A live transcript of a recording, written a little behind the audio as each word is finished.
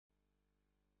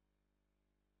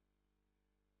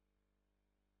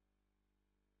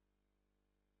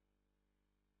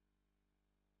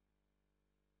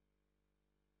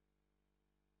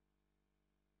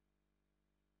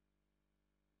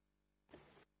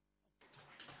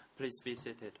Please be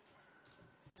seated.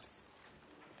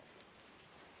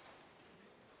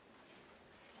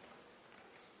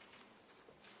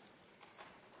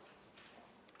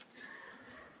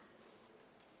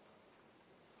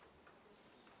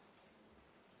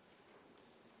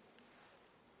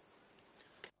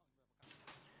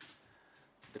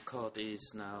 The court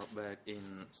is now back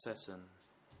in session.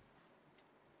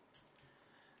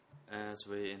 As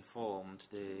we informed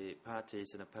the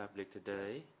parties and the public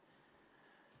today,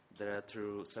 there are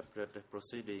two separate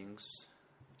proceedings,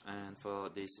 and for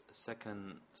this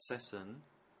second session,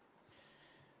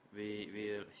 we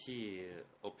will hear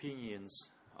opinions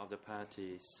of the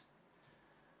parties.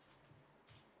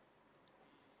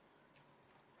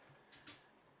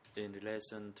 In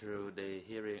relation to the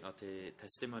hearing of the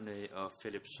testimony of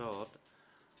Philip Short,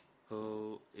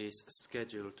 who is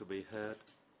scheduled to be heard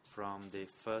from the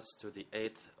 1st to the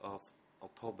 8th of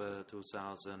October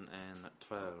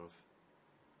 2012.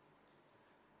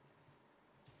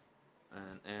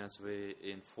 And as we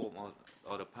inform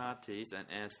all the parties, and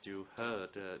as you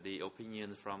heard the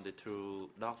opinion from the two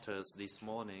doctors this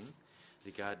morning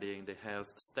regarding the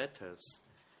health status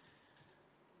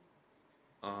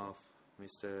of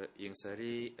Mr. Ieng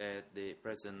Sary at the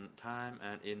present time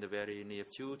and in the very near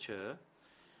future,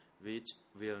 which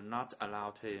will not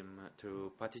allow him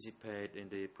to participate in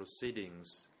the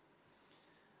proceedings.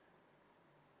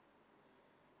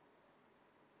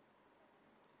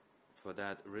 For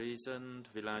that reason,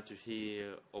 we like to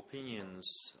hear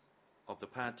opinions of the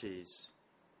parties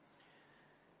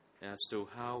as to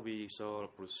how we shall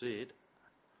proceed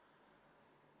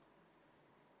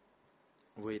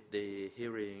with the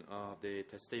hearing of the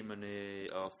testimony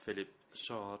of Philip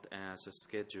Short as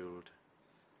scheduled,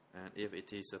 and if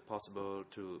it is possible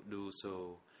to do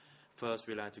so. First,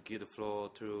 we'd like to give the floor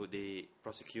to the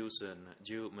prosecution.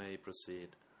 You may proceed.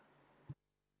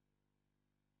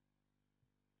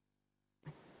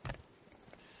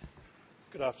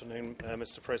 Good afternoon,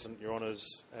 Mr. President, Your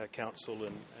Honours, Counsel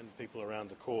and people around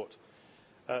the Court.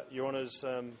 Your Honours,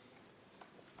 I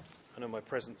know my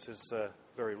presence is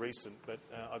very recent, but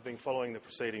I've been following the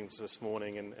proceedings this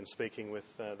morning and speaking with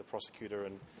the prosecutor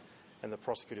and the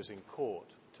prosecutors in court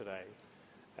today.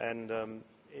 And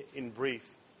in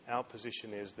brief, our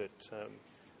position is that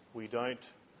we don't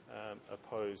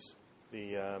oppose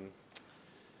the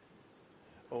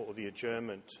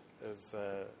adjournment of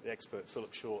the expert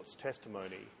Philip Short's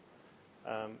testimony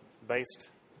based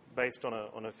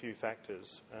on a few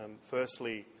factors.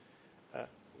 Firstly,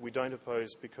 we don't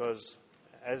oppose because,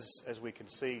 as we can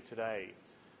see today,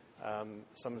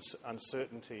 some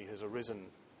uncertainty has arisen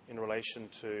in relation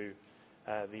to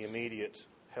the immediate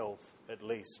health, at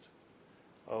least,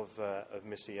 of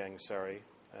Mr. Ieng Sary.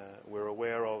 We're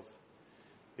aware of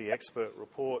the expert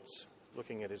reports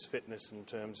looking at his fitness in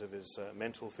terms of his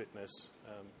mental fitness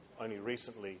only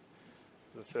recently,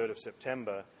 the 3rd of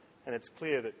September, and it's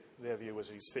clear that their view was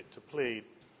he's fit to plead.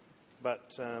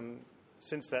 But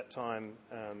since that time,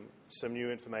 some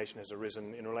new information has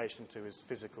arisen in relation to his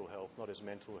physical health, not his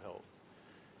mental health.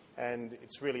 And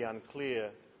it's really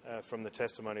unclear from the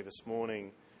testimony this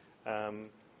morning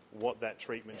what that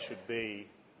treatment should be,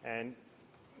 and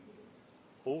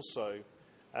also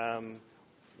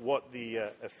what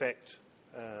the effect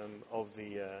of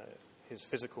his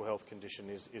physical health condition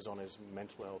is on his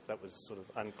mental health. That was sort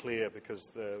of unclear because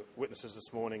the witnesses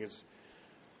this morning, as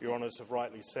Your Honours have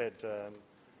rightly said,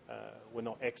 were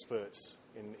not experts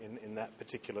in that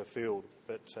particular field,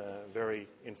 but very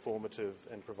informative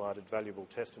and provided valuable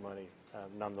testimony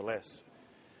nonetheless.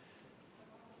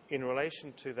 In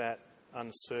relation to that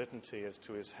uncertainty as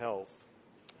to his health,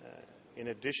 in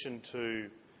addition to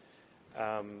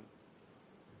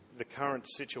the current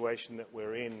situation that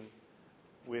we're in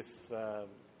with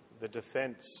the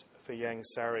defence for Ieng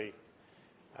Sary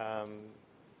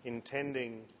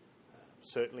intending,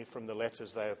 certainly from the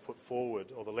letters they have put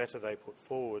forward, or the letter they put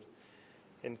forward,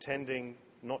 intending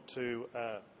not to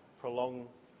prolong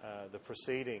the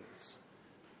proceedings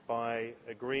by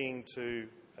agreeing to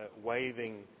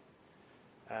waiving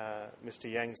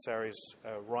Mr. Ieng Sary's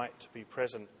right to be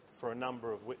present for a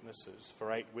number of witnesses,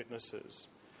 for 8 witnesses,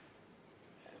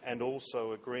 and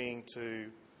also agreeing to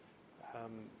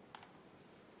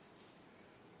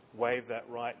waive that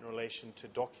right in relation to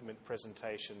document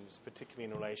presentations, particularly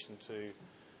in relation to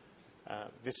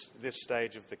this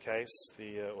stage of the case,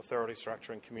 the authority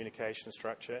structure and communication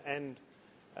structure, and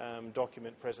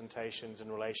document presentations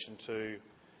in relation to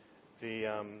the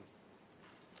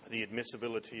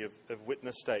admissibility of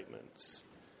witness statements.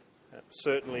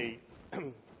 Certainly,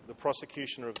 the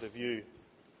prosecution are of the view,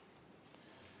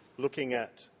 looking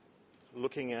at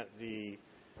the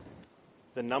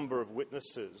the number of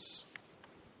witnesses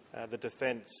the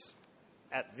defence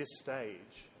at this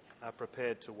stage are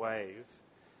prepared to waive,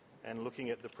 and looking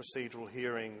at the procedural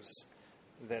hearings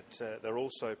that they're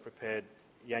also prepared,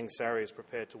 Yang Sari is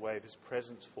prepared to waive his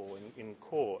presence for in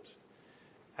court,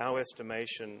 our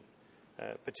estimation,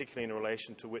 particularly in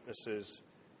relation to witnesses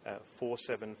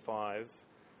 475,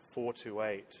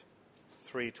 428,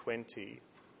 320,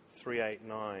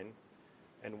 389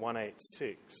 and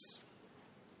 186,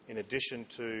 in addition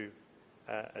to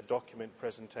a document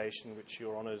presentation which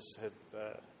Your Honours have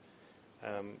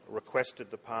requested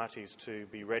the parties to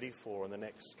be ready for in the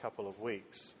next couple of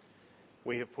weeks.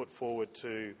 We have put forward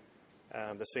to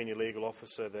the senior legal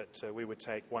officer that we would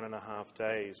take 1.5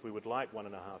 days. We would like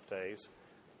 1.5 days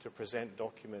to present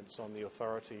documents on the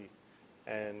authority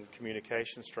and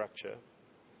communication structure,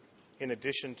 in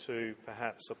addition to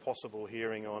perhaps a possible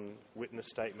hearing on witness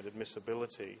statement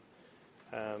admissibility.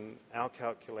 Our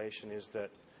calculation is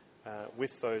that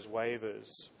with those waivers,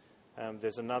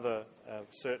 there's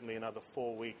certainly another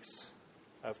 4 weeks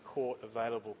of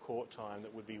available court time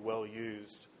that would be well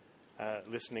used,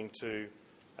 listening to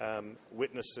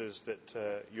witnesses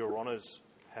that Your Honours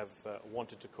have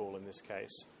wanted to call in this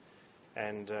case,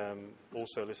 and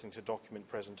also listening to document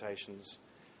presentations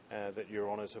that Your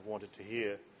Honours have wanted to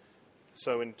hear.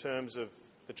 So in terms of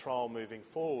the trial moving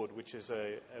forward, which is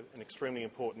an extremely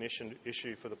important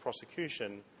issue for the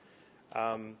prosecution,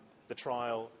 the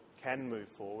trial can move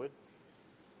forward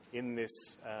in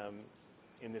this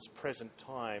present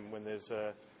time when there's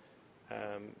a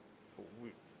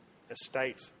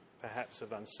state perhaps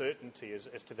of uncertainty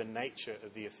as to the nature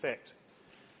of the effect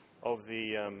of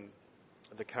the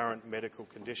current medical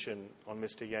condition on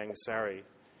Mr. Yang Sari.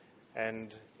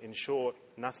 And in short,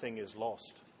 nothing is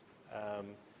lost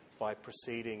by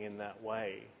proceeding in that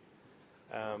way.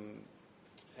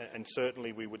 And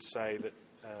certainly we would say that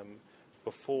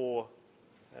before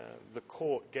the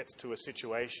court gets to a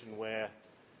situation where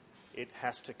it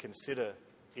has to consider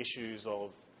issues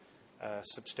of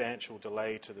substantial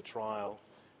delay to the trial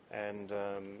and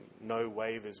no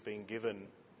waivers being given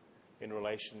in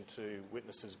relation to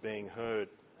witnesses being heard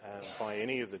by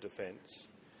any of the defence,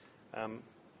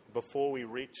 before we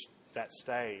reach that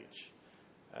stage,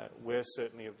 we're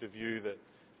certainly of the view that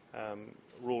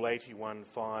Rule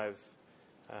 81.5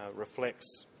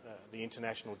 reflects the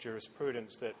international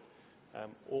jurisprudence that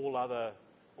all other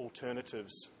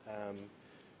alternatives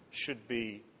should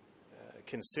be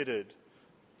considered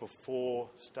before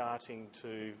starting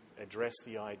to address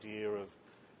the idea of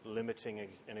limiting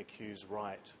an accused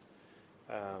right.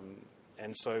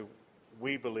 And so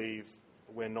we believe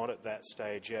we're not at that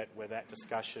stage yet where that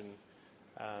discussion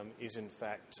is in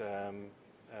fact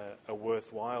a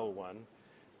worthwhile one,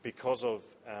 because of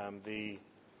the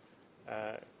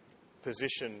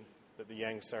position that the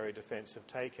Yang Sari defence have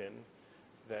taken,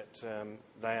 that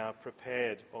they are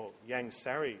prepared, or Yang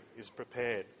Sari is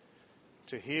prepared,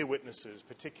 to hear witnesses,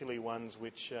 particularly ones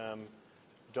which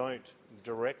don't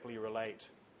directly relate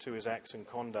to his acts and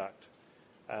conduct,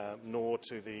 nor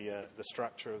to the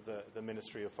structure of the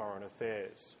Ministry of Foreign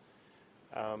Affairs.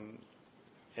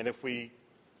 And if we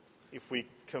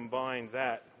combine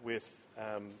that with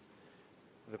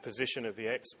the position of the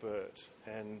expert,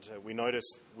 and we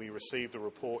noticed we received a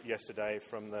report yesterday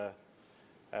from the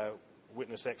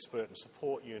Witness Expert and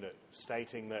Support Unit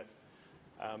stating that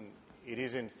it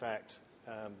is in fact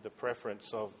the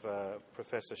preference of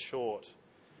Professor Short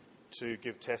to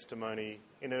give testimony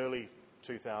in early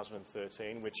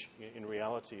 2013, which in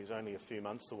reality is only a few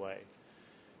months away,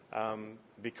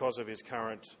 because of his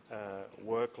current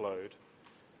workload.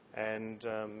 And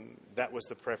that was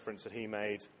the preference that he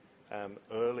made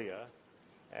earlier.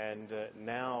 And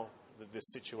now that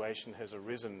this situation has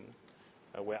arisen,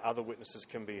 where other witnesses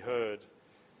can be heard,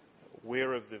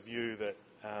 we're of the view that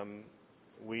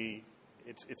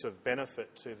it's of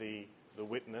benefit to the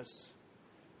witness,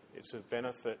 it's of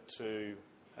benefit to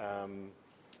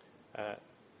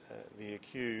the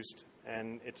accused,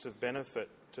 and it's of benefit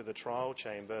to the trial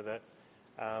chamber that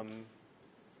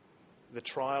the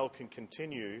trial can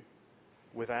continue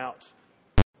without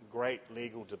great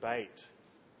legal debate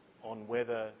on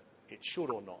whether it should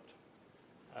or not.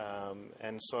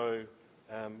 And so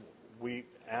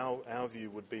our view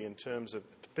would be, in terms of,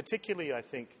 particularly I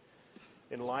think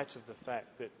in light of the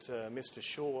fact that Mr.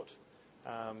 Short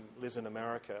lives in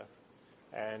America,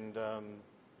 and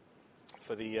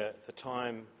for the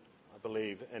time, I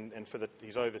believe, and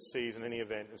he's overseas in any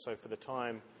event, and so for the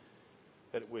time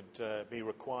that it would be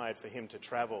required for him to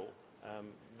travel,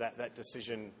 that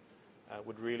decision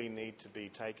would really need to be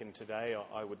taken today,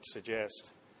 I would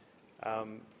suggest.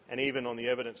 And even on the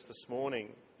evidence this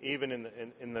morning, even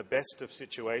in the best of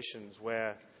situations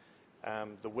where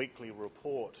the weekly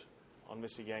report on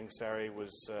Mr. Yangsari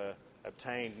was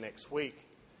obtained next week,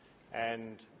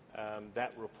 and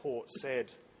that report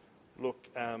said, look,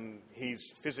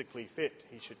 he's physically fit,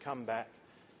 he should come back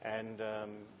and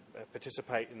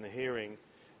participate in the hearing,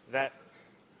 that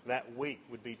week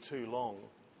would be too long,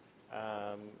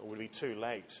 or would be too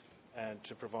late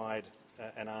to provide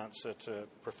an answer to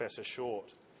Professor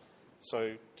Short.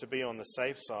 So to be on the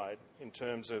safe side in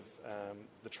terms of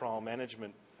the trial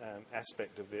management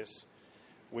aspect of this,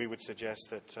 we would suggest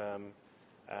that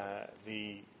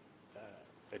the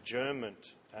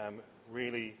adjournment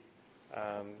really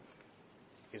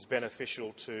is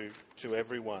beneficial to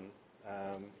everyone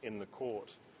in the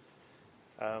court.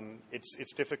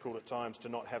 It's difficult at times to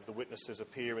not have the witnesses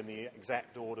appear in the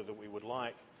exact order that we would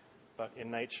like, but in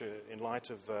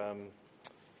light of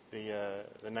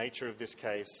the nature of this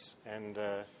case and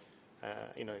the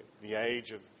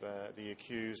age of the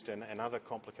accused and other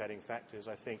complicating factors,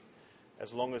 I think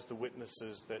as long as the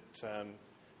witnesses that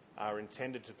are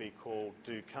intended to be called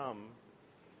do come,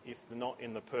 if not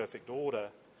in the perfect order,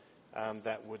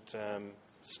 that would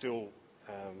still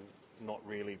not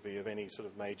really be of any sort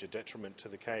of major detriment to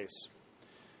the case.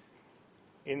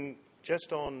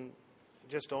 Just on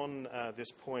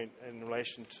this point in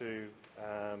relation to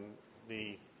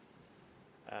the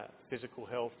physical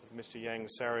health of Mr.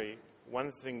 Yangsari,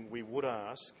 one thing we would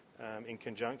ask, in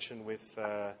conjunction with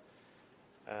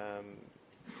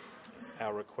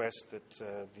our request that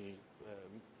the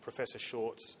Professor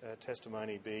Short's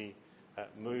testimony be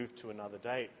moved to another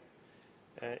date,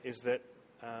 is that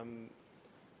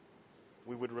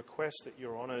we would request that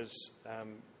Your Honours,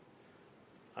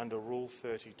 under Rule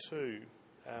 32,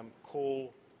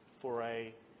 call for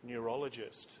a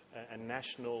neurologist, a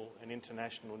national and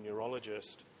international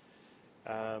neurologist,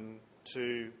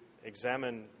 to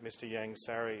examine Mr.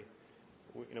 Yangsari,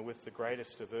 with the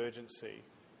greatest of urgency,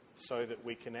 so that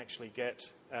we can actually get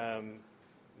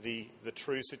the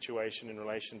true situation in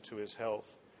relation to his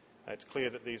health. It's clear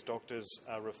that these doctors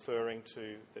are referring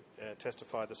to, that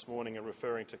testified this morning, are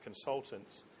referring to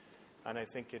consultants, and I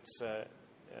think it's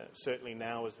certainly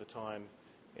now is the time,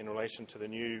 in relation to the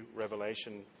new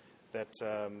revelation, that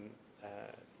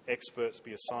experts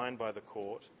be assigned by the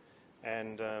court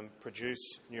and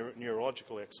produce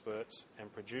neurological experts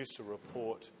and produce a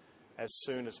report as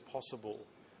soon as possible,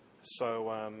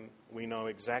 so we know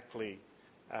exactly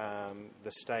the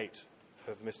state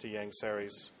of Mr.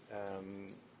 Yangsari's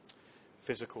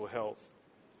physical health.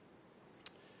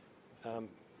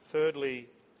 Thirdly,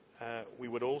 we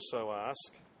would also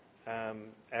ask,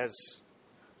 as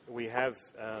we have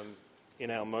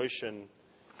in our motion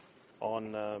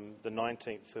on the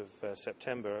 19th of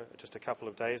September, just a couple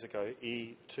of days ago,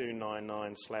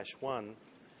 E299/1,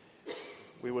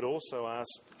 we would also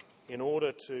ask, in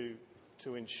order to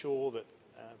ensure that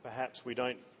perhaps we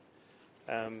don't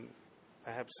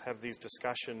perhaps have these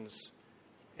discussions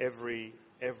every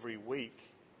week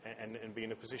and be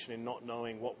in a position in not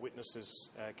knowing what witnesses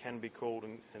can be called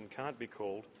and can't be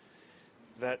called,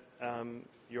 that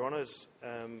Your Honours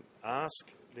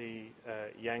ask the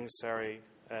Yangsari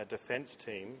defence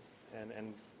team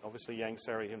and obviously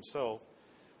Yangsari himself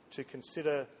to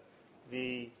consider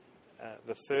the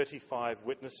 35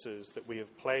 witnesses that we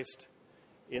have placed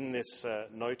in this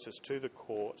notice to the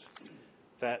court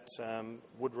that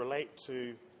would relate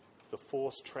to the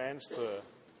forced transfer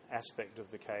aspect of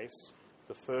the case,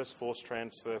 the first forced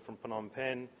transfer from Phnom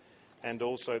Penh and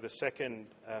also the second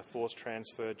forced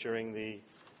transfer during the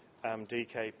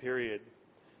DK period.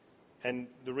 And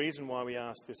the reason why we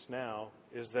ask this now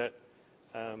is that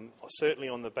certainly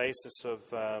on the basis of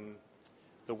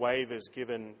the waivers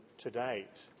given to date,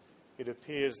 it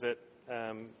appears that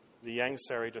the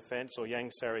Yangsari defence or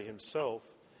Yangsari himself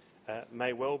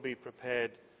may well be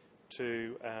prepared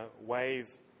to waive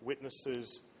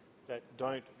witnesses that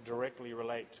don't directly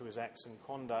relate to his acts and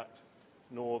conduct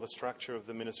nor the structure of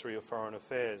the Ministry of Foreign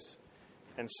Affairs.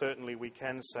 And certainly we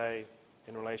can say,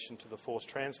 in relation to the forced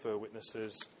transfer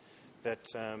witnesses, that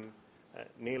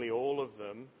nearly all of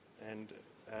them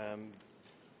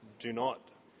do not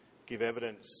give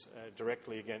evidence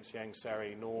directly against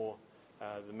Yangsari nor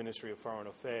the Ministry of Foreign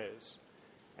Affairs.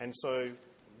 And so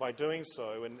by doing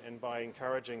so and by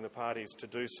encouraging the parties to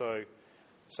do so,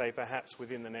 say perhaps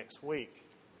within the next week,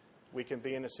 we can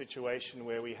be in a situation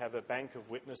where we have a bank of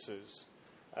witnesses,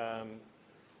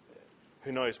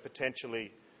 who knows,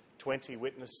 potentially 20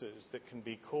 witnesses that can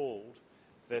be called,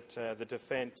 that the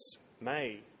defence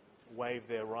may waive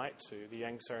their right to, the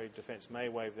Yangsari defence may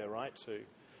waive their right to,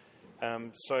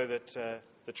 so that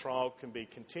the trial can be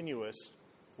continuous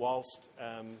whilst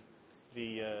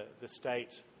the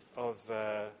state of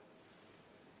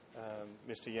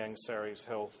Mr. Yang Sari's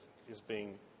health is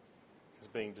being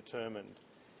determined.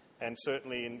 And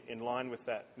certainly in line with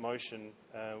that motion,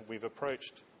 we've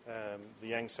approached the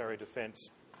Yang Sari defence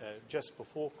just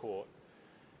before court,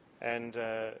 and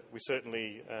we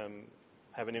certainly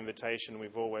have an invitation.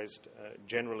 We've always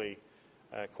generally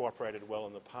cooperated well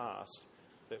in the past,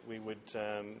 that we would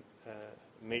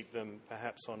meet them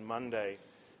perhaps on Monday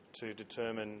to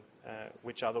determine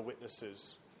which other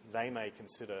witnesses they may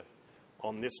consider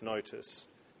on this notice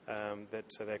that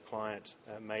their client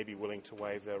may be willing to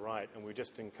waive their right. And we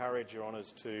just encourage Your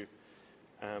Honours to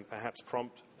perhaps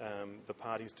prompt the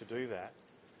parties to do that,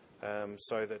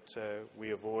 so that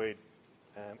we avoid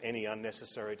any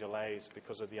unnecessary delays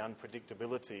because of the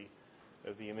unpredictability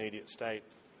of the immediate state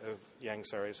of Yang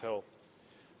Sari's health.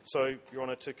 So, Your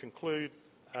Honour, to conclude,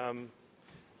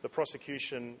 the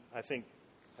prosecution, I think,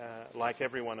 like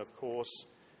everyone, of course,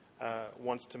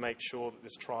 wants to make sure that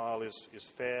this trial is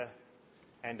fair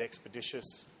and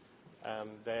expeditious.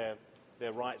 They're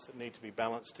rights that need to be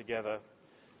balanced together,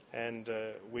 and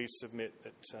we submit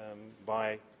that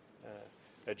by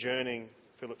adjourning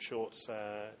Philip Short's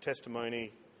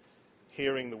testimony,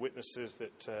 hearing the witnesses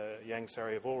that Yang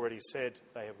Sari have already said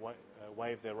they have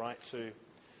waived their right to,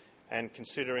 and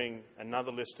considering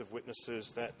another list of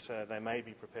witnesses that they may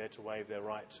be prepared to waive their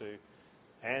right to,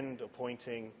 and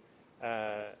appointing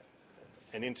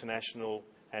an international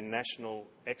and national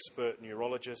expert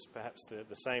neurologist, perhaps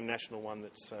the same national one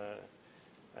that's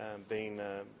been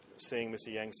seeing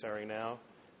Mr. Yang Sari now,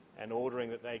 and ordering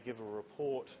that they give a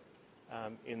report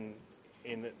in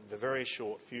the very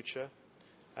short future,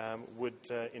 would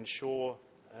ensure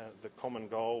the common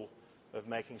goal of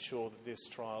making sure that this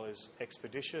trial is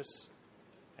expeditious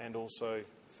and also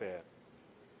fair.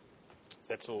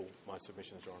 That's all my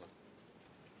submissions, Your Honour.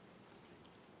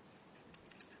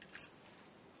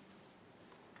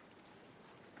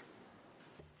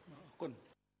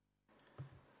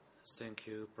 Thank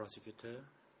you, Prosecutor.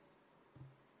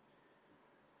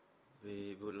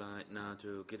 We would like now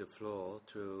to give the floor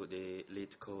to the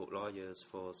lead co-lawyers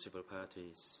for civil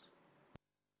parties.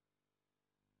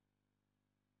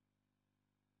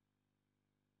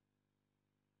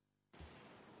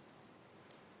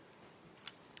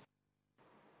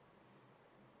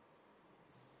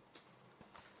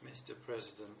 Mr.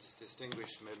 President,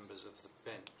 distinguished members of the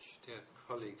bench, dear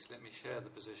colleagues, let me share the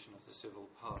position of the civil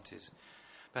parties.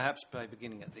 Perhaps by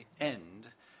beginning at the end,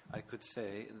 I could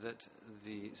say that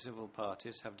the civil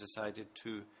parties have decided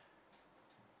to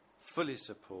fully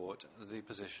support the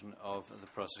position of the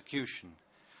prosecution.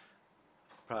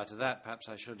 Prior to that, perhaps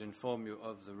I should inform you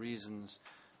of the reasons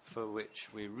for which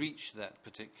we reached that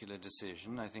particular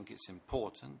decision. I think it's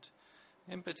important,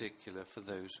 in particular for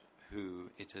those who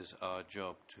it is our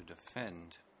job to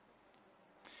defend.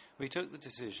 We took the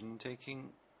decision taking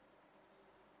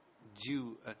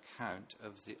due account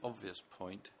of the obvious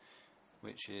point,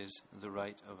 which is the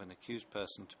right of an accused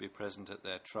person to be present at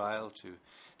their trial, to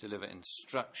deliver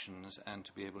instructions, and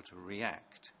to be able to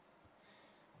react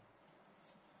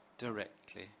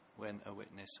directly when a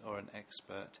witness or an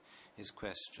expert is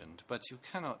questioned. But you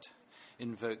cannot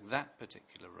invoke that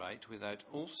particular right without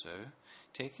also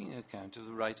taking account of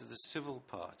the right of the civil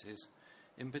parties,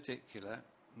 in particular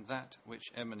that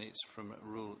which emanates from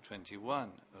Rule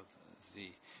 21 of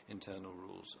the internal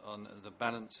rules on the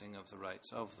balancing of the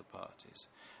rights of the parties,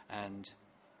 and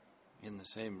in the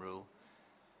same rule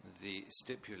the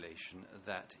stipulation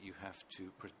that you have to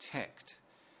protect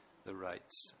the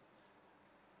rights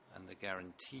and the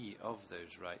guarantee of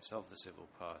those rights of the civil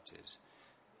parties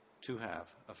to have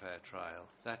a fair trial.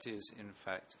 That is, in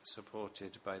fact,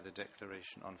 supported by the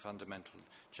Declaration on Fundamental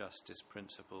Justice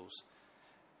Principles.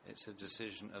 It's a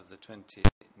decision of the 29th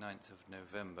of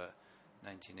November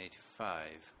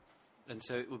 1985. And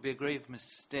so it would be a grave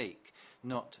mistake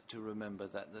not to remember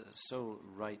that the sole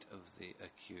right of the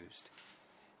accused,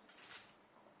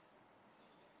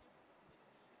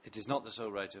 it is not the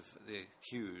sole right of the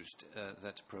accused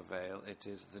that prevail, it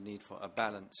is the need for a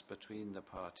balance between the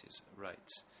parties'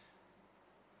 rights.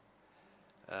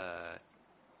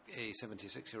 A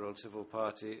 76-year-old civil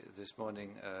party this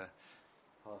morning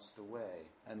passed away,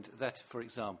 and that, for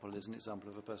example, is an example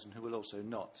of a person who will also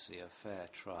not see a fair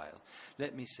trial.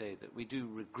 Let me say that we do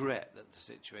regret that the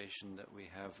situation that we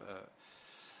have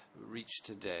reached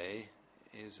today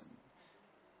is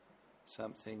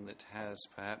something that has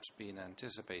perhaps been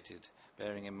anticipated,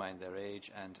 bearing in mind their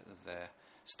age and their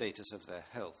status of their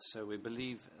health. So we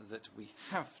believe that we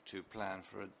have to plan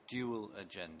for a dual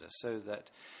agenda so that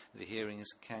the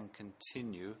hearings can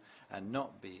continue and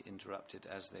not be interrupted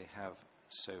as they have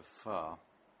so far.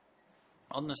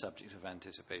 On the subject of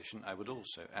anticipation, I would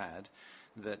also add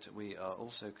that we are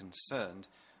also concerned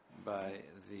by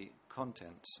the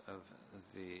contents of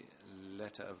the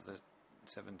letter of the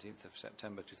 17th of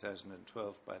September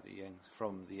 2012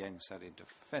 from the Ieng Sari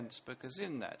defence, because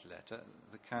in that letter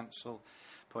the Council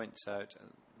points out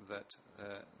that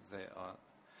they are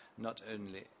not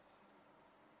only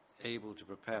able to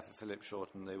prepare for Philip Short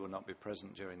and they will not be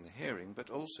present during the hearing, but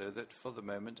also that for the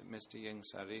moment Mr. Ieng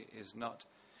Sari is not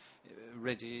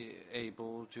ready,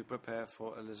 able to prepare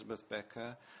for Elizabeth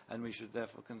Becker, and we should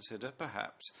therefore consider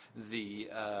perhaps the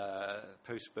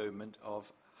postponement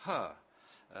of her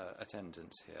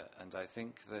attendance here. And I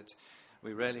think that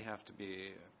we really have to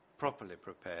be properly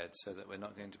prepared so that we're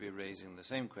not going to be raising the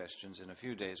same questions in a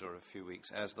few days or a few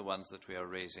weeks as the ones that we are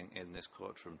raising in this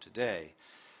courtroom today.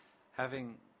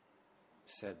 Having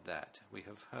said that, we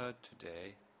have heard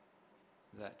today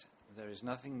that there is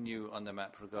nothing new on the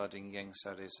map regarding Ieng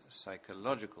Sari's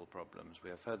psychological problems. We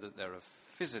have heard that there are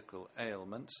physical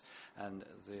ailments, and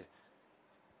the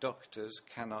doctors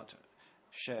cannot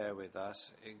share with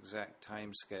us exact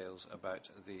timescales about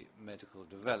the medical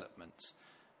developments.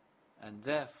 And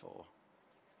therefore,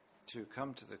 to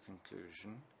come to the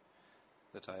conclusion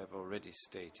that I have already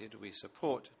stated, we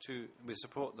support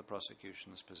the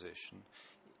prosecution's position,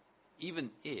 even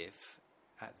if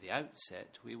at the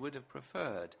outset we would have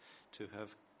preferred to have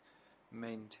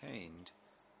maintained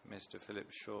Mr. Philip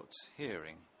Short's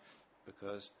hearing,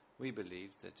 because we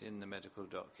believed that in the medical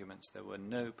documents there were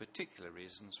no particular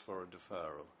reasons for a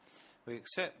deferral. We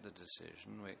accept the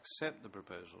decision, we accept the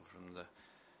proposal from the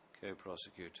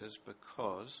co-prosecutors,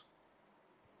 because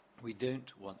we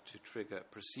don't want to trigger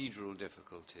procedural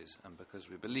difficulties, and because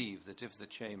we believe that if the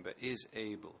Chamber is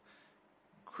able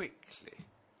quickly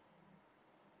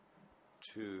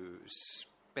to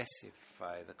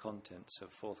specify the contents of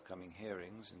forthcoming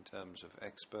hearings in terms of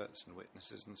experts and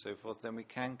witnesses and so forth, then we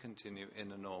can continue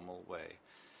in a normal way.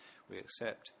 We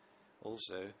accept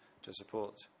also to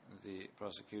support the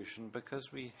prosecution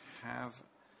because we have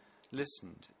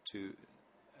listened to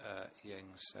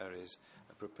Ieng Sari's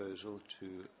proposal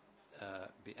to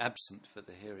be absent for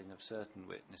the hearing of certain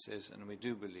witnesses, and we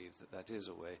do believe that that is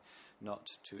a way not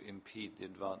to impede the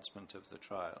advancement of the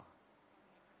trial.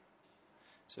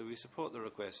 So we support the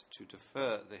request to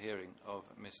defer the hearing of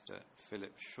Mr.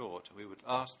 Philip Short. We would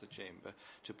ask the Chamber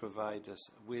to provide us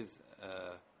with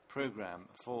a programme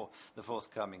for the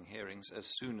forthcoming hearings as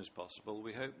soon as possible.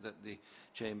 We hope that the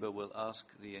Chamber will ask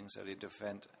the Ieng Sari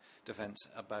defence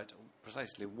about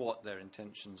precisely what their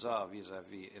intentions are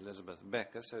vis-à-vis Elizabeth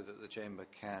Becker, so that the Chamber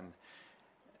can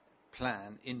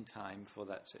plan in time for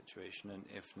that situation and,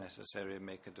 if necessary,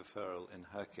 make a deferral in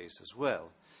her case as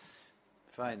well.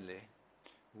 Finally,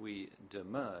 we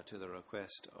demur to the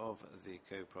request of the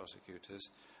co-prosecutors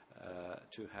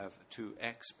to have two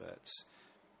experts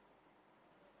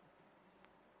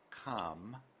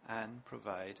come and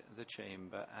provide the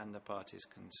Chamber and the parties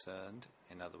concerned,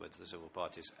 in other words the civil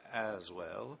parties as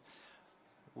well,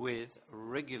 with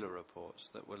regular reports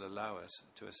that will allow us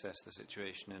to assess the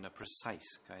situation in a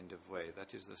precise kind of way.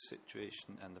 That is the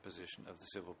situation and the position of the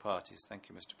civil parties. Thank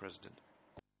you, Mr. President.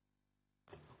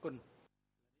 Good.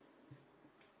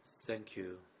 Thank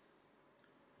you.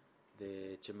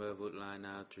 The Chamber would like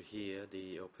now to hear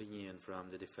the opinion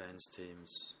from the defense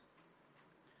teams.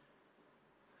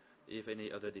 If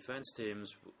any other defense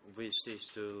teams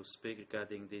wishes to speak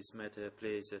regarding this matter,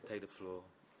 please take the floor.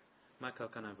 Michael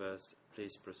Canavas,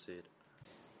 please proceed.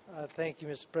 Thank you,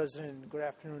 Mr. President, and good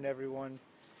afternoon, everyone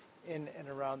in and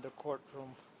around the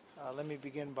courtroom. Let me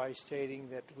begin by stating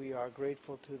that we are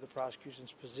grateful to the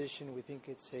prosecution's position. We think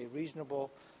it's a reasonable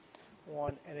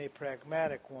one and a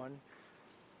pragmatic one.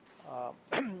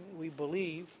 We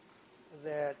believe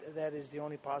that that is the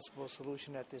only possible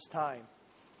solution at this time.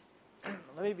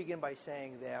 Let me begin by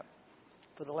saying that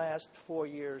for the last 4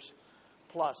 years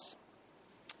plus,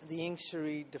 the Ieng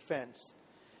Sari defense,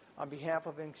 on behalf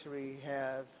of Ieng Sari,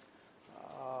 have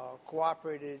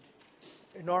cooperated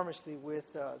enormously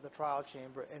with the trial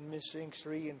chamber, and Ms. Ieng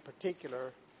Sari in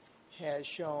particular has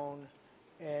shown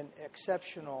an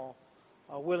exceptional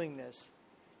willingness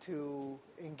to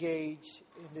engage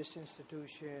in this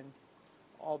institution,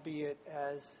 albeit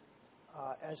as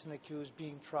an accused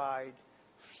being tried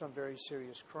for some very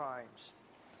serious crimes.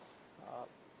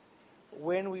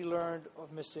 When we learned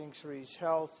of Ms. Ieng Sari's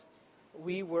health,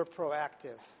 we were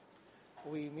proactive.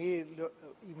 We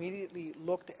immediately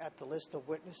looked at the list of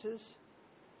witnesses.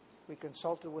 We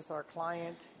consulted with our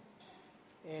client,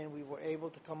 and we were able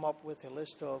to come up with a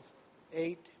list of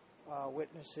 8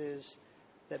 witnesses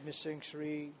that Mr. Ieng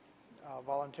Sari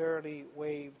voluntarily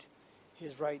waived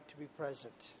his right to be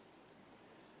present.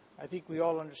 I think we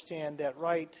all understand that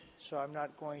right, so I'm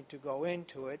not going to go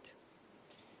into it.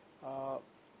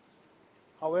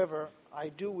 However, I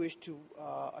do wish to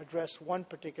address one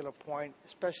particular point,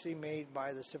 especially made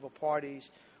by the civil parties,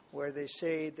 where they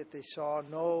say that they saw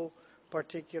no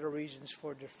particular reasons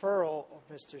for deferral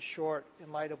of Mr. Short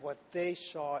in light of what they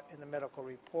saw in the medical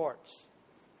reports.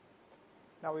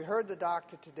 Now, we heard the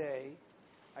doctor today.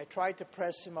 I tried to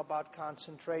press him about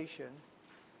concentration,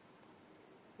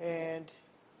 and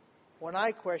when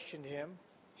I questioned him,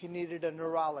 he needed a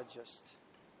neurologist.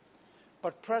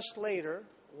 But pressed later,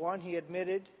 one, he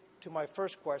admitted to my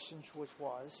first questions, which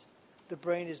was the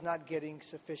brain is not getting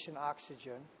sufficient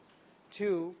oxygen.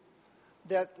 Two,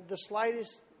 that the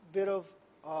slightest bit of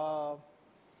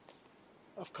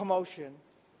commotion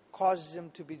causes him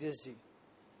to be dizzy.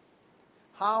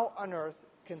 How on earth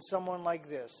can someone like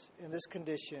this, in this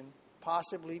condition,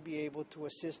 possibly be able to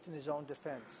assist in his own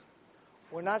defense?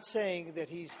 We're not saying that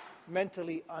he's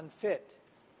mentally unfit,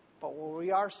 but what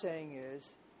we are saying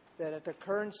is that at the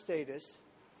current status,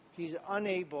 he's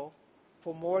unable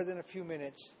for more than a few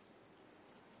minutes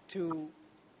to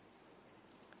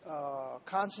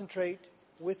concentrate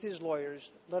with his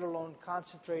lawyers, let alone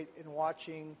concentrate in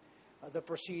watching the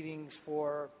proceedings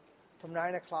from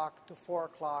 9 o'clock to 4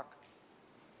 o'clock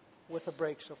with the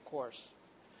breaks, of course.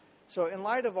 So in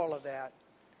light of all of that,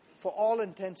 for all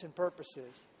intents and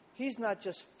purposes, he's not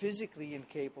just physically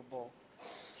incapable,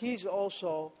 he's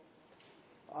also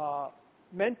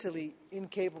mentally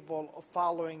incapable of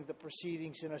following the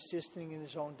proceedings and assisting in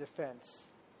his own defense.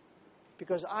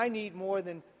 Because I need more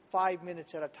than 5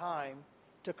 minutes at a time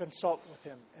to consult with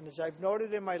him. And as I've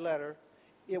noted in my letter,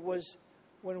 it was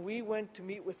when we went to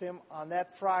meet with him on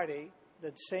that Friday,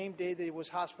 the same day that he was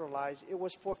hospitalized, it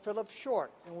was for Philip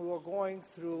Short. And we were going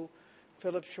through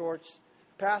Philip Short's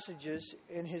passages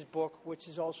in his book, which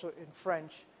is also in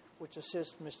French, which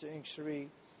assists Mr. Ingsuri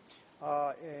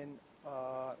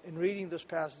in reading those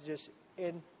passages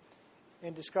and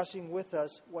discussing with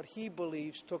us what he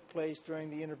believes took place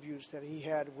during the interviews that he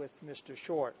had with Mr.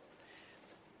 Short.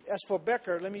 As for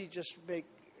Becker, let me just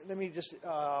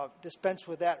dispense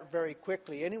with that very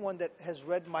quickly. Anyone that has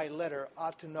read my letter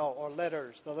ought to know, or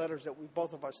the letters that we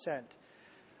both of us sent.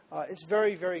 It's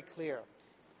very, very clear.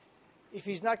 If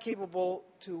he's not capable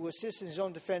to assist in his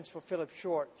own defense for Philip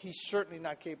Short, he's certainly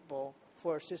not capable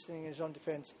for assisting in his own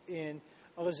defense in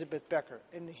Elizabeth Becker.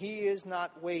 And he is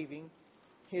not waiving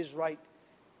his right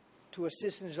to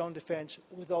assist in his own defense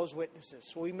with those witnesses.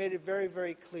 So we made it very,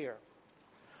 very clear.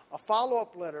 A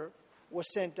follow-up letter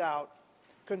was sent out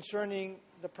concerning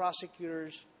the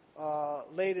prosecutor's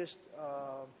latest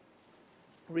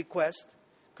request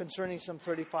concerning some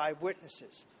 35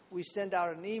 witnesses. We sent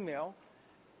out an email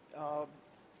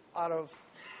out of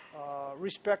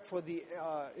respect for the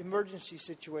emergency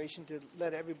situation to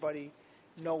let everybody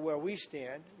know where we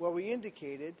stand, where we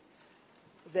indicated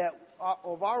that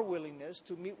of our willingness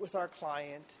to meet with our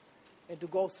client and to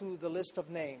go through the list of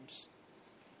names.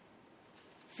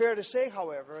 Fair to say,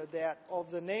 however, that of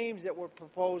the names that were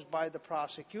proposed by the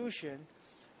prosecution,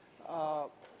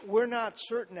 we're not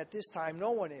certain at this time,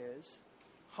 no one is,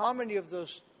 how many of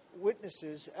those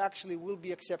witnesses actually will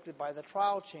be accepted by the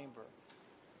trial chamber.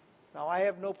 Now, I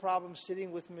have no problem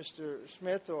sitting with Mr.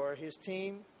 Smith or his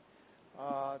team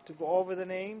to go over the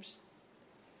names,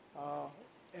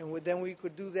 and then we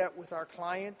could do that with our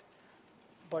client.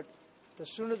 But the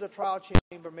sooner the trial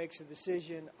chamber makes a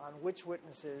decision on which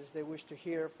witnesses they wish to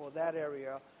hear for that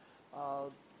area,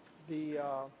 the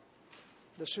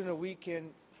sooner we can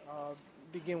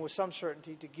begin with some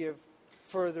certainty to give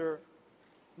further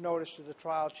notice to the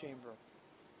trial chamber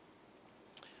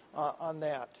on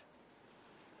that.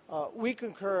 We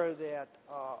concur that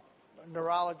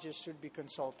neurologists should be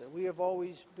consulted. We have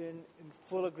always been in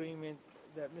full agreement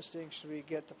that Mr. Ingsuri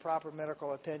get the proper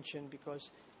medical attention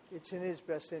because it's in his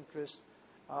best interest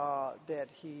that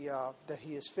he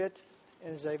is fit,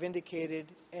 and as I've indicated,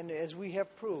 and as we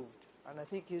have proved, and I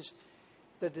think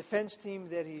the defense team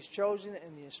that he's chosen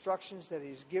and the instructions that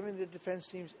he's given the defense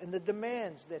teams and the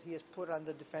demands that he has put on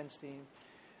the defense team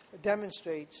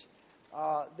demonstrates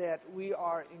that we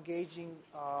are engaging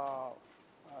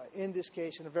in this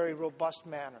case in a very robust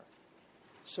manner,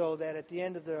 so that at the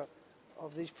end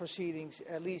of these proceedings,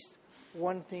 at least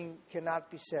one thing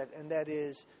cannot be said, and that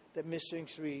is that Mr.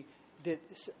 Ingsuri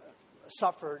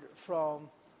suffered from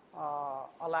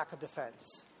a lack of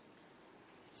defense.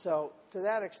 So to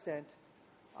that extent,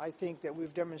 I think that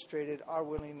we've demonstrated our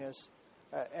willingness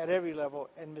at every level,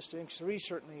 and Mr. Ingsuri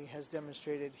certainly has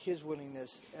demonstrated his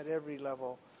willingness at every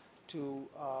level to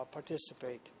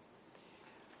participate.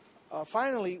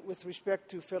 Finally, with respect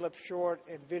to Philip Short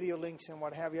and video links and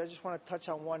what have you, I just want to touch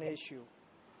on one issue,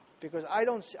 because I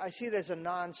see it as a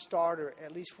non-starter,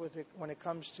 at least when it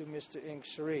comes to Mr. Ng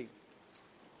Sri.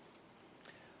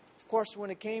 Of course,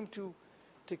 when it came to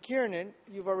Kiernan,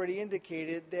 you've already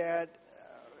indicated that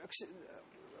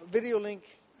video link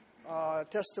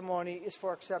testimony is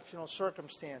for exceptional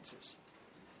circumstances.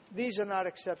 These are not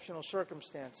exceptional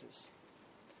circumstances.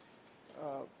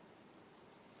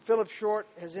 Philip Short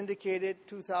has indicated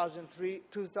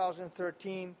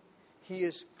 2013, he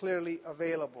is clearly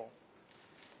available.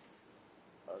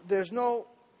 There's no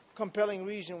compelling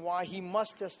reason why he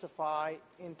must testify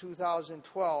in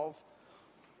 2012,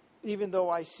 even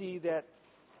though I see that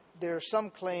there's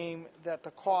some claim that the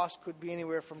cost could be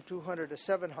anywhere from $200 to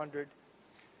 $700.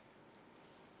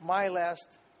 My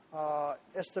last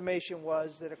estimation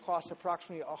was that it costs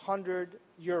approximately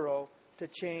 €100 to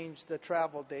change the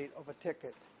travel date of a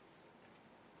ticket.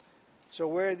 So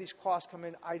where these costs come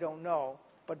in, I don't know.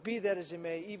 But be that as it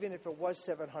may, even if it was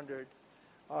 $700,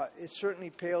 it certainly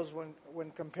pales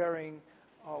when comparing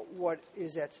what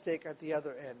is at stake at the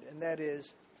other end, and that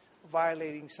is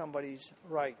violating somebody's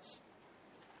rights.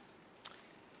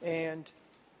 And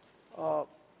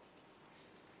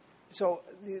so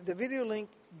the video link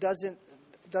doesn't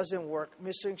work.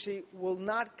 Mr. Ng will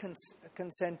not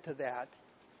consent to that.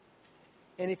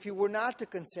 And if you were not to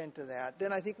consent to that,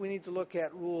 then I think we need to look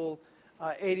at Rule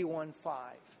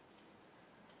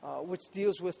 81.5, which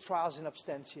deals with trials in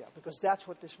absentia, because that's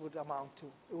what this would amount to.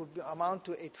 It would amount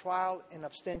to a trial in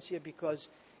absentia, because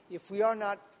if we are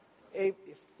not, if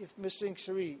Mr. Ng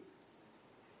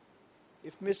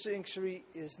Sri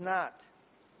is not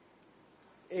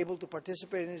able to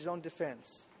participate in his own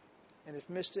defense, and if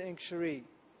Mr. Ng Sri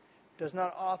does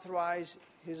not authorize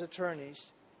his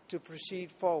attorneys to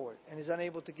proceed forward and is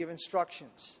unable to give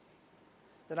instructions,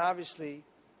 then obviously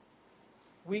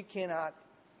we cannot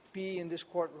be in this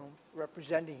courtroom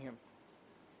representing him.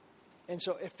 And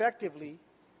so effectively,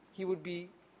 he would be,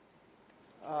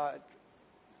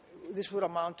 this would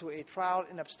amount to a trial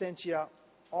in absentia,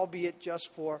 albeit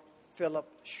just for Philip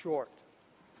Short.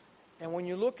 And when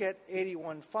you look at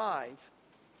 81.5,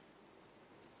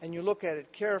 and you look at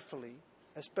it carefully,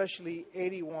 especially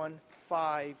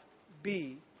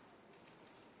 81.5b,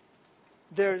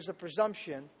 there is a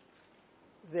presumption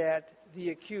that the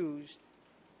accused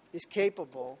is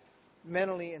capable,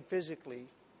 mentally and physically,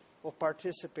 of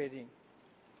participating.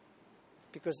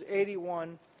 Because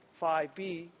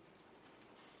 81.5b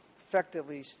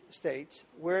effectively states,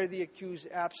 where the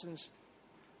accused's absence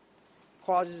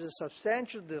causes a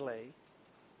substantial delay,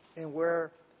 and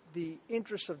where the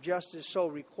interests of justice so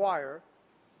require,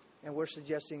 and we're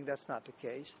suggesting that's not the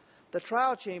case, the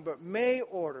trial chamber may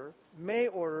order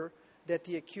that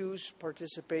the accused's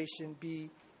participation be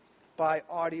by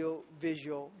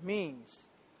audio-visual means.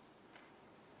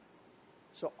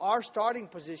 So our starting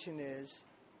position is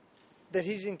that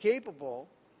he's incapable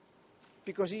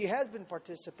because he has been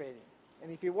participating. And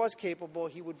if he was capable,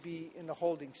 he would be in the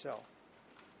holding cell.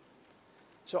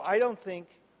 So I don't think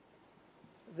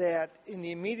that in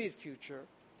the immediate future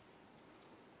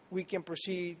we can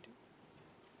proceed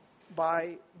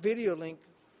by video link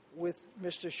with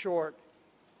Mr. Short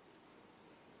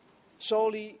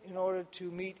solely in order to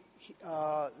meet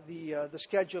the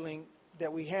scheduling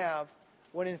that we have,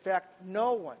 when in fact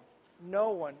no one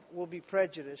will be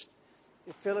prejudiced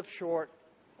if Philip Short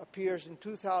appears in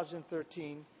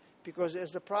 2013, because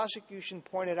as the prosecution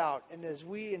pointed out, and as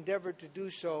we endeavored to do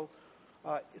so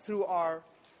through our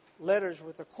letters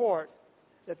with the court,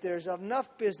 that there's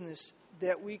enough business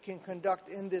that we can conduct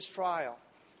in this trial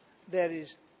that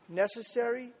is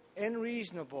necessary and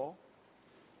reasonable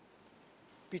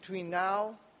between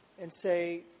now and,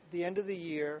 say, the end of the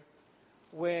year,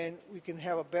 when we can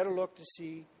have a better look to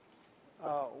see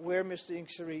where Mr. Ng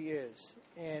Sri is.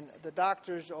 And the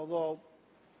doctors, although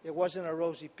it wasn't a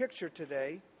rosy picture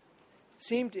today,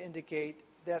 seem to indicate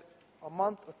that a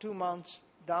month or 2 months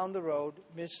down the road,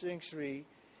 Mr. Ng Sri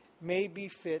may be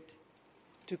fit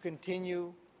to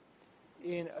continue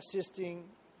in assisting,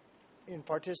 in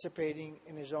participating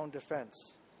in his own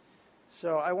defense.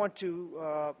 So I want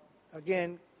to,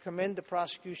 again, commend the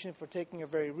prosecution for taking a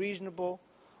very reasonable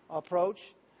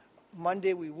approach.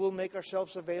 Monday we will make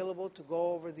ourselves available to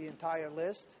go over the entire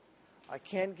list. I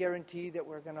can't guarantee that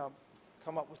we're going to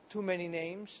come up with too many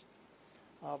names.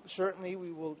 Certainly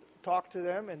we will talk to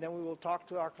them, and then we will talk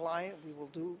to our client. We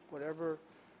will do whatever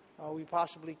we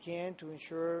possibly can to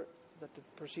ensure that the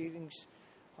proceedings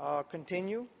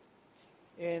continue.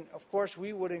 And of course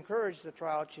we would encourage the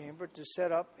trial chamber to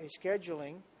set up a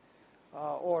scheduling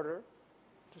order,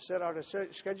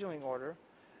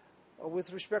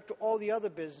 with respect to all the other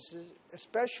businesses,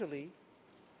 especially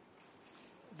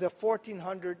the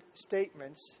 1,400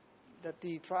 statements that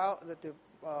the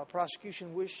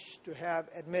prosecution wished to have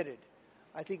admitted.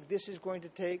 I think this is going to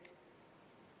take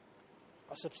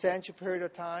a substantial period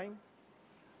of time.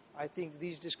 I think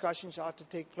these discussions ought to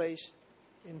take place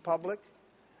in public.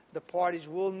 The parties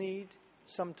will need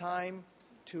some time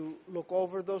to look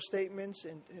over those statements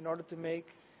in order to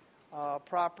make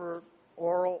proper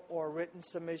oral or written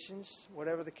submissions,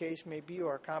 whatever the case may be,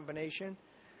 or a combination.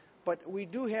 But we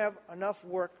do have enough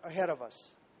work ahead of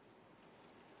us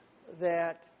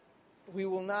that we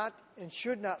will not and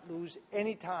should not lose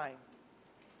any time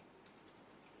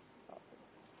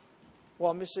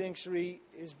while Mr. Ingsari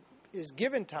is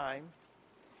given time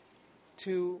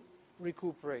to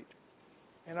recuperate.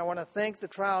 And I want to thank the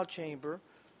trial chamber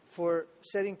for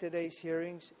setting today's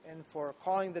hearings and for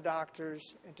calling the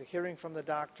doctors and to hearing from the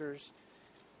doctors.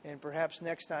 And perhaps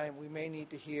next time we may need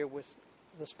to hear with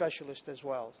the specialist as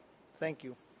well. Thank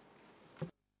you.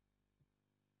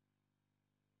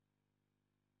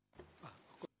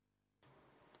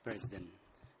 President,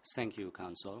 thank you,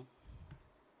 Counsel.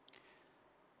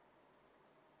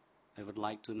 I would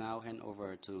like to now hand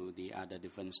over to the other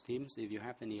defense teams. If you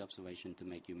have any observation to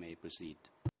make, you may proceed.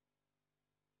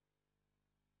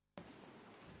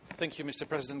 Thank you, Mr.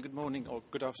 President. Good morning or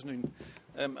good afternoon.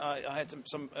 I had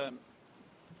some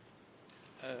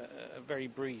very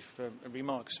brief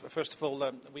remarks. First of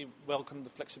all, we welcome the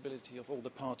flexibility of all the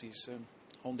parties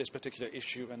on this particular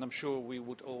issue, and I'm sure we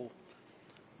would all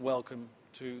welcome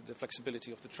to the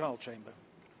flexibility of the trial chamber.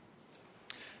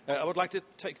 I would like to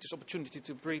take this opportunity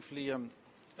to briefly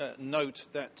note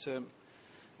that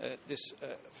this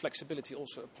flexibility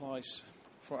also applies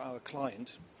for our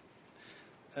client.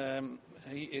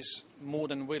 He is more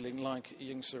than willing, like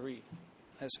Ingsari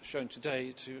has shown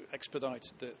today, to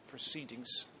expedite the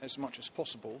proceedings as much as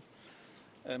possible.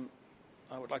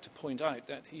 I would like to point out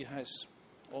that he has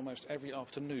almost every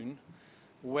afternoon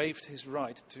waived his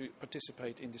right to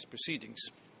participate in these proceedings.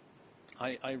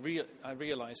 I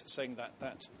realize saying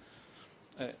that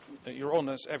Your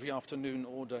Honours every afternoon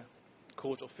order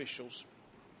court officials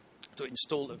to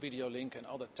install a video link and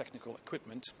other technical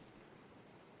equipment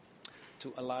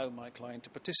to allow my client to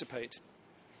participate.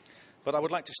 But I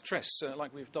would like to stress,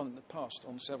 like we've done in the past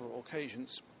on several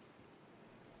occasions,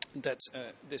 that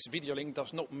this video link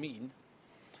does not mean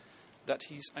that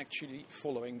he's actually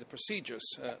following the procedures,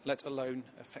 let alone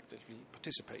effectively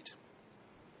participate.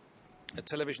 A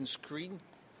television screen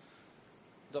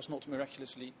does not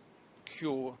miraculously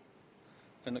cure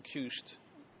an accused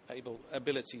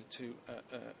ability to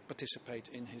participate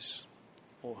in his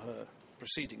or her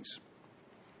proceedings.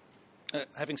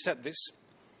 Having said this,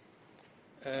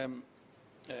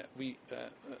 we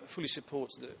fully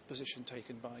support the position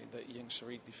taken by the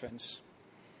Ingsari defense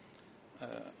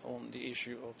on the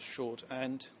issue of Short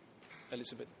and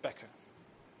Elizabeth Becker.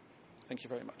 Thank you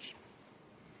very much.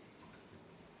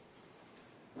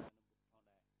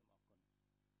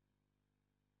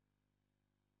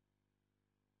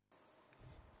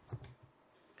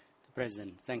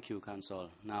 President, thank you, Counsel.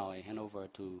 Now I hand over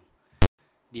to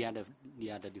the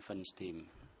other defense team.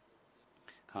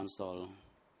 Counsel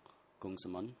Kung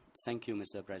Samon. Thank you,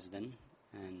 Mr. President,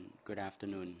 and good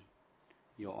afternoon,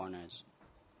 Your Honours.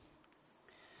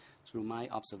 Through my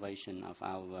observation of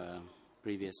our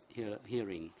previous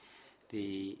hearing,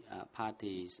 the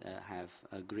parties have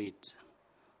agreed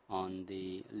on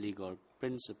the legal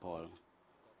principle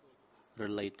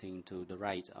relating to the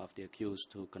right of the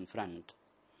accused to confront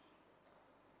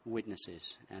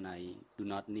witnesses, and I do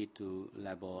not need to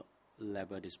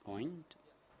labor this point.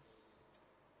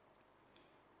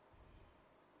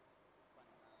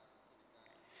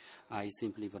 I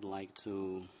simply would like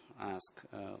to ask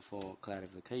for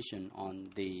clarification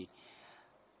on the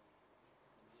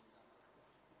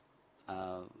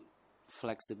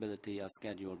flexibility of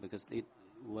schedule, because it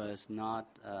was not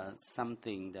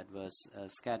something that was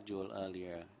scheduled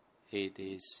earlier. It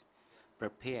is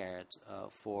prepared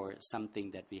for something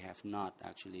that we have not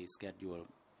actually scheduled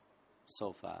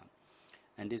so far.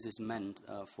 And this is meant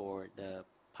for the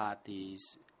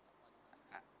parties,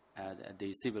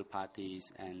 the civil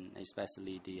parties, and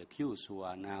especially the accused who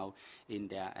are now in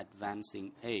their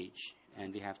advancing age.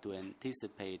 And we have to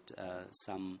anticipate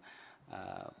some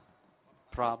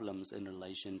problems in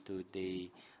relation to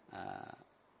the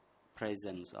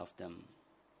presence of them.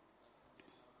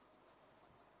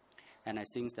 And I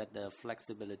think that the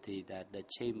flexibility that the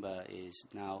chamber is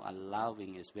now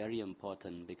allowing is very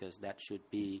important, because that should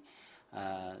be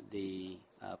the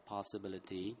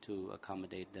possibility to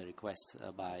accommodate the request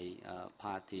by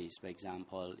parties. For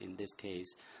example, in this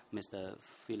case, Mr.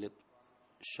 Philip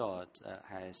Short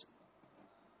has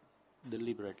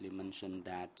deliberately mentioned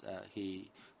that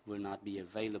he will not be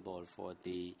available for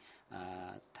the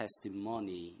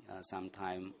testimony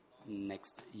sometime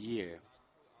next year.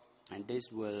 And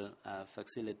this will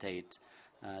facilitate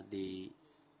the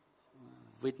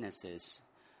witnesses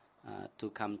to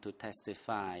come to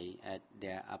testify at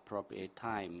their appropriate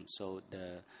time. So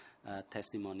the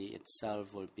testimony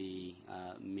itself will be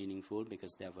meaningful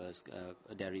because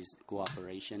there is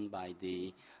cooperation by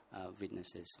the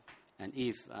witnesses. And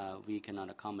if we cannot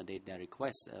accommodate their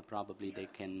request, probably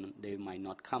they might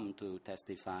not come to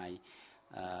testify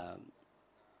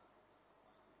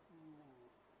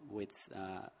with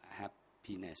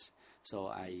happiness. So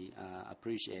I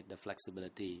appreciate the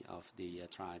flexibility of the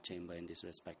trial chamber in this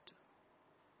respect.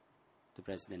 The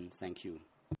President, thank you.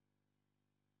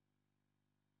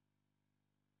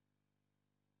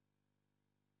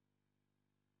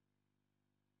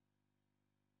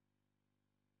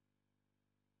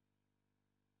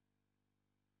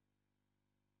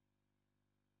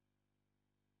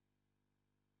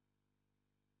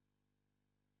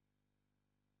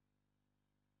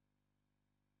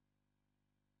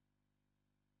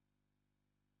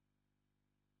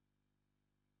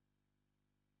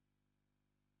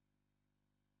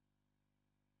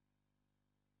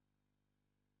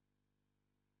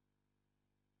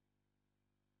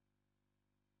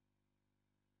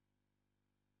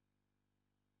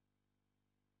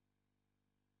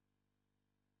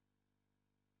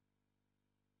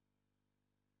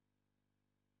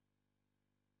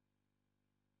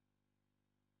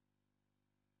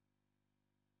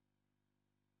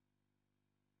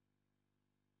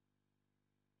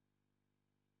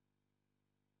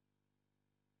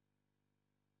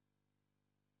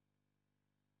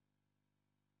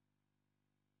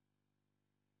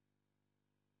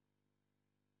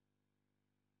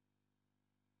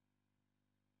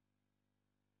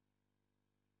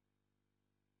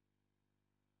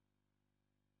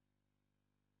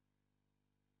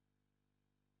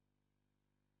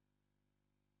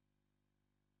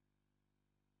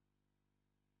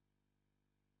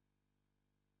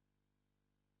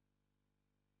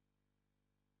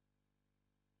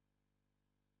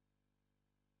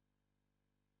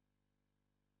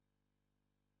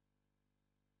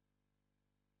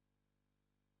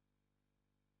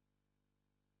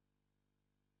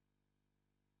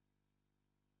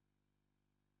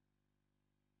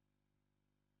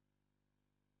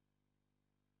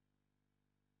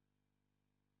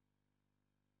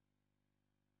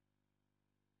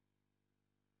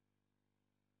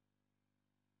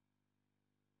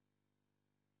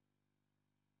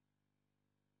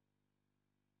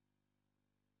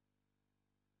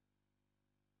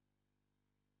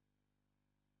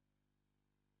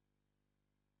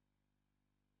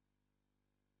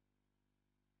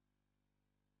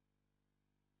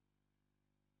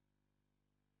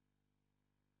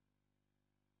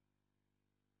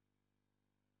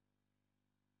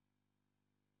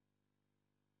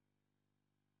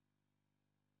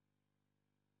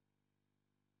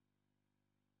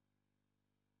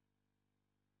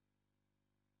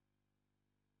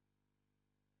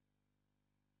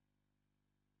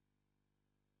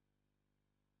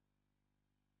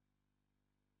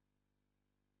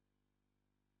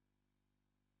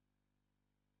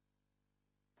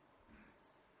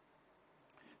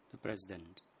 The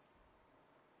President.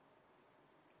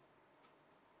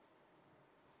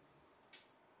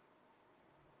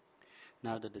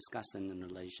 Now the discussion in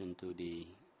relation to the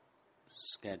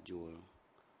schedule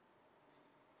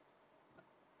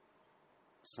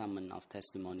summon of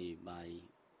testimony by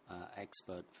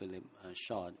expert Philip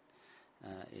Short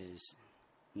is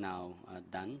now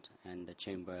done, and the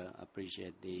Chamber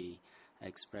appreciate the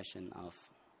expression of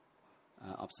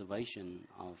observation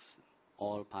of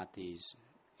all parties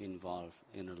involved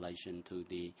in relation to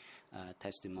the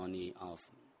testimony of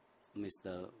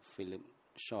Mr. Philip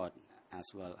Short,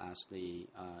 as well as the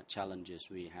challenges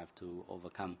we have to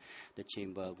overcome. The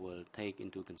Chamber will take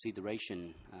into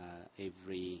consideration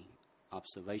every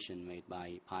observation made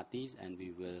by parties, and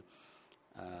we will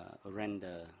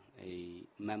render a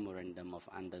memorandum of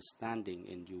understanding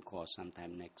in due course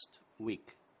sometime next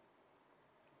week.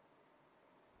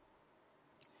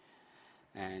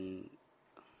 And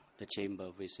the Chamber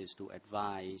wishes to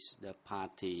advise the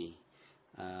party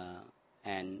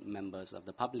and members of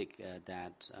the public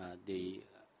that the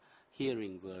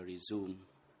hearing will resume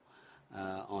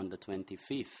on the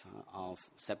 25th of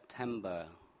September,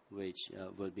 which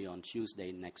will be on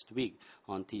Tuesday next week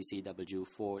on TCW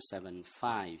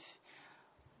 475.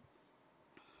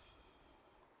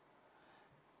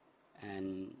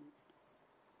 And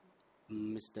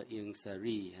Mr. Ieng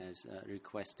Sari has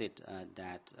requested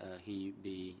that he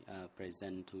be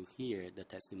present to hear the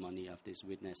testimony of this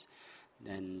witness.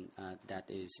 Then that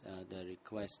is the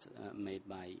request made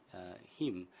by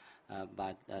him.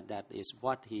 But that is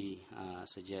what he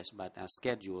suggests. But as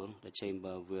scheduled, the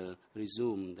Chamber will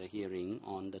resume the hearing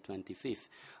on the 25th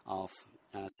of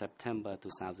September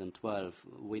 2012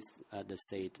 with the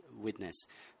said witness.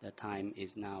 The time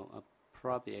is now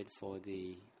appropriate for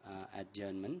the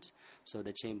adjournment. So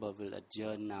the Chamber will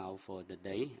adjourn now for the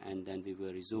day, and then we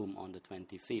will resume on the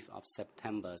 25th of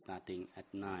September starting at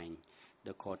 9.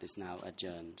 The court is now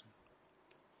adjourned.